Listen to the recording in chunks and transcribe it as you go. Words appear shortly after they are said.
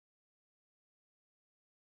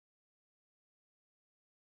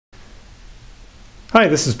Hi,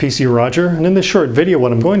 this is PC Roger, and in this short video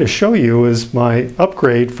what I'm going to show you is my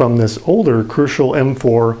upgrade from this older Crucial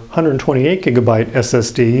M4 128GB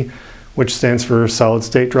SSD, which stands for solid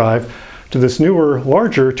state drive, to this newer,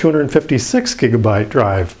 larger 256GB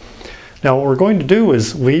drive. Now what we're going to do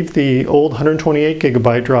is leave the old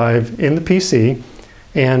 128GB drive in the PC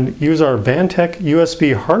and use our Vantec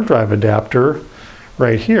USB hard drive adapter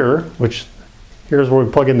right here, which here's where we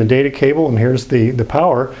plug in the data cable and here's the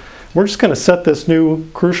power. We're just going to set this new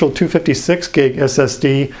Crucial 256 gig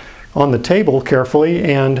SSD on the table carefully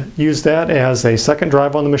and use that as a second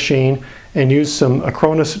drive on the machine and use some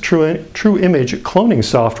Acronis True Image cloning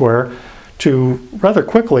software to rather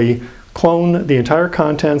quickly clone the entire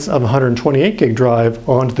contents of a 128 gig drive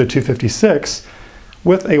onto the 256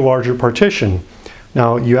 with a larger partition.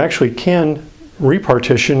 Now you actually can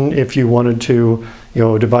repartition if you wanted to,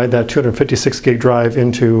 divide that 256 gig drive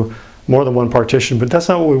into more than one partition, but that's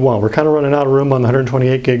not what we want. We're kind of running out of room on the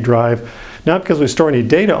 128 gig drive, not because we store any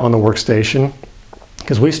data on the workstation,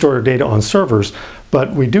 because we store our data on servers,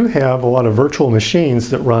 but we do have a lot of virtual machines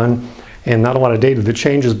that run and not a lot of data that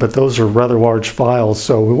changes, but those are rather large files,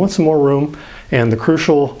 so we want some more room. And the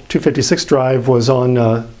Crucial 256 drive was on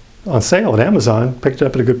sale at Amazon. Picked it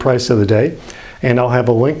up at a good price the other day, and I'll have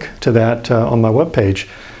a link to that on my webpage.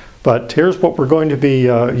 But here's what we're going to be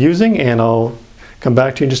using, and I'll come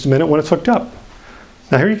back to you in just a minute when it's hooked up.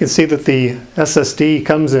 Now here you can see that the SSD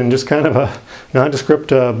comes in just kind of a nondescript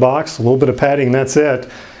box, a little bit of padding, and that's it.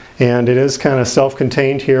 And it is kind of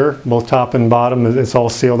self-contained here, both top and bottom. It's all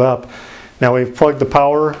sealed up. Now we've plugged the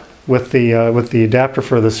power with the adapter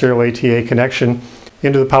for the serial ATA connection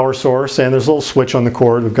into the power source, and there's a little switch on the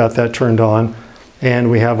cord. We've got that turned on,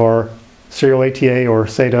 and we have our serial ATA or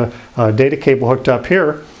SATA data cable hooked up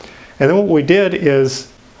here. And then what we did is,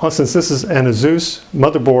 since this is an Asus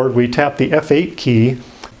motherboard, we tapped the F8 key,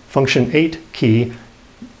 function 8 key,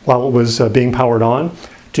 while it was being powered on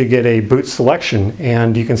to get a boot selection.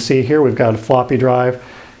 And you can see here we've got a floppy drive,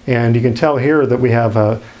 and you can tell here that we have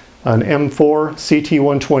an M4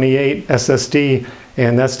 CT128 SSD,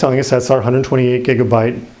 and that's telling us that's our 128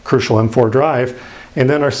 gigabyte Crucial M4 drive. And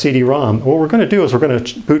then our CD-ROM. What we're going to do is we're going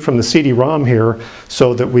to boot from the CD-ROM here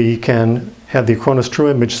so that we can have the Acronis True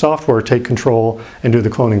Image software take control and do the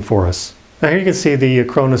cloning for us. Now here you can see the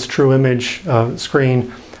Acronis True Image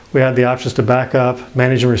screen. We have the options to back up,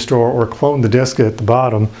 manage and restore, or clone the disk at the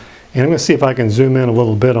bottom. And I'm going to see if I can zoom in a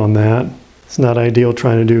little bit on that. It's not ideal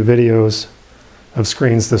trying to do videos of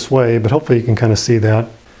screens this way, but hopefully you can kind of see that.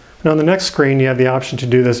 Now on the next screen you have the option to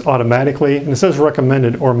do this automatically, and it says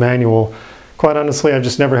recommended or manual. Quite honestly, I've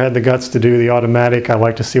just never had the guts to do the automatic. I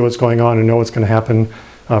like to see what's going on and know what's going to happen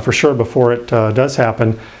for sure before it does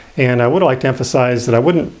happen. And I would like to emphasize that I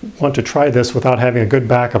wouldn't want to try this without having a good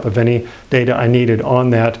backup of any data I needed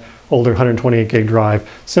on that older 128 gig drive,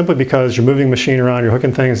 simply because you're moving the machine around, you're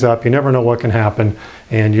hooking things up, you never know what can happen,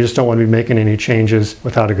 and you just don't want to be making any changes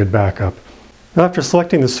without a good backup. Now after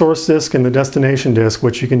selecting the source disk and the destination disk,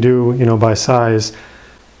 which you can do by size,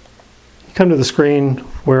 come to the screen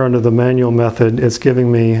where under the manual method it's giving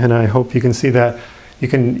me, and I hope you can see that you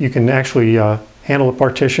can actually handle the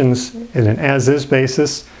partitions in an as-is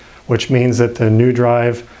basis, which means that the new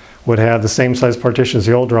drive would have the same size partition as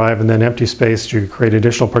the old drive, and then empty space you create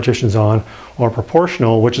additional partitions on, or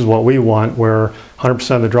proportional, which is what we want, where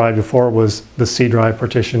 100% of the drive before was the C drive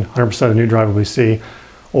partition, 100% of the new drive will be C,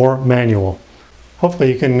 or manual.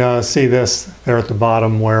 Hopefully you can see this there at the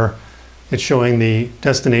bottom where it's showing the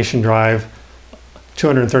destination drive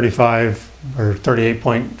 235 or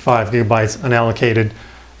 38.5 gigabytes unallocated,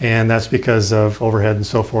 and that's because of overhead and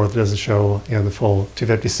so forth. It doesn't show the full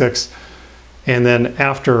 256. And then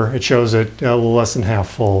after it shows it a little less than half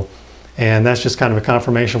full, and that's just kind of a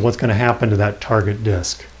confirmation of what's going to happen to that target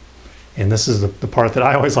disk. And this is the part that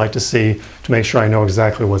I always like to see to make sure I know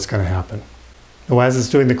exactly what's going to happen. Now, as it's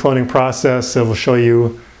doing the cloning process, it will show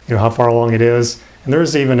you how far along it is. And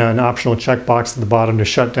there's even an optional checkbox at the bottom to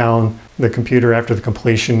shut down the computer after the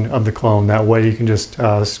completion of the clone. That way you can just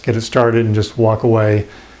get it started and just walk away,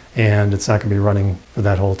 and it's not going to be running for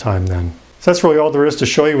that whole time then. So that's really all there is to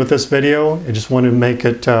show you with this video. I just wanted to make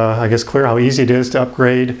it, I guess, clear how easy it is to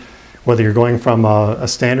upgrade, whether you're going from a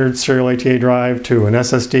standard serial ATA drive to an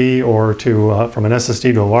SSD, or from an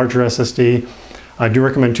SSD to a larger SSD. I do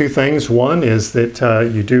recommend two things. One is that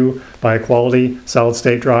you do buy a quality solid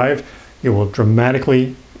state drive. It will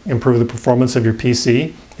dramatically improve the performance of your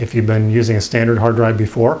PC if you've been using a standard hard drive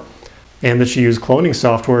before, and that you use cloning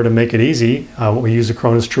software to make it easy. We use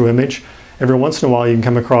Acronis True Image. Every once in a while you can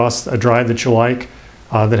come across a drive that you like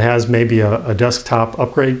that has maybe a desktop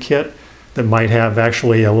upgrade kit that might have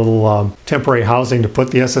actually a little temporary housing to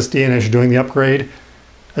put the SSD in as you're doing the upgrade.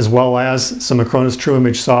 as well as some Acronis True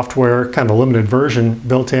Image software, kind of a limited version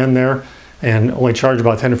built in there, and only charge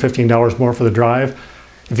about $10 or $15 more for the drive.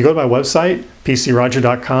 If you go to my website,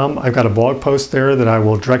 pcroger.com, I've got a blog post there that I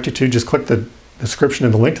will direct you to. Just click the description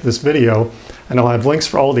and the link to this video, and I'll have links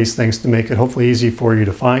for all these things to make it hopefully easy for you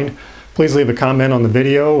to find. Please leave a comment on the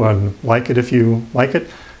video and like it if you like it,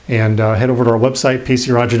 and head over to our website,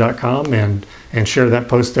 pcroger.com, and share that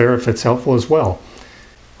post there if it's helpful as well.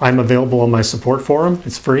 I'm available on my support forum.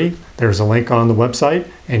 It's free. There's a link on the website,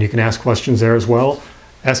 and you can ask questions there as well.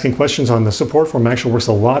 Asking questions on the support forum actually works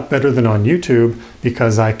a lot better than on YouTube,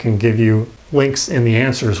 because I can give you links in the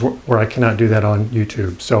answers where I cannot do that on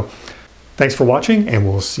YouTube. So thanks for watching, and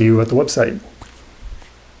we'll see you at the website.